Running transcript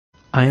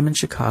I am in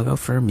Chicago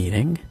for a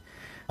meeting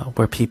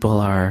where people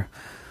are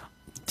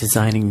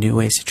designing new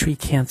ways to treat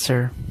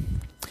cancer,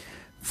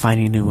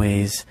 finding new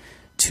ways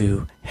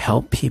to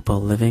help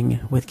people living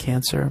with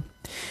cancer,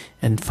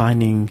 and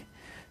finding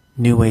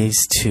new ways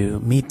to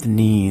meet the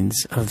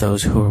needs of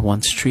those who were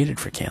once treated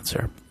for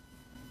cancer.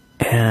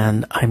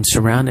 And I'm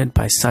surrounded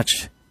by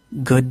such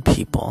good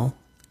people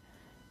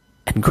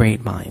and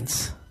great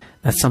minds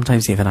that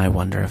sometimes even I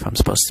wonder if I'm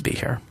supposed to be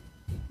here.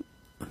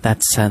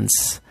 That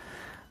sense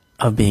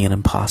of being an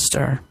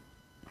imposter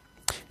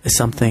is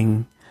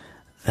something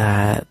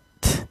that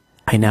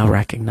I now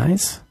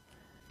recognize,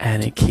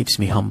 and it keeps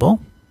me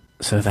humble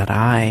so that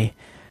I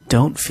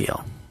don't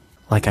feel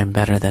like I'm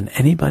better than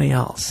anybody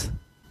else,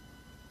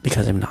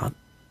 because I'm not.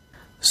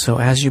 So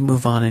as you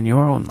move on in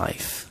your own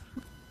life,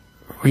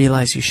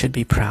 realize you should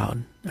be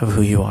proud of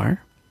who you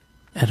are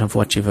and of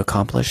what you've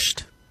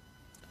accomplished,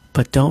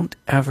 but don't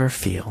ever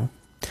feel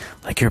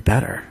like you're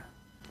better.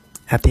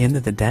 At the end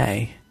of the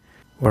day,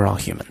 we're all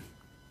human.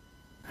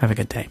 Have a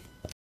good day.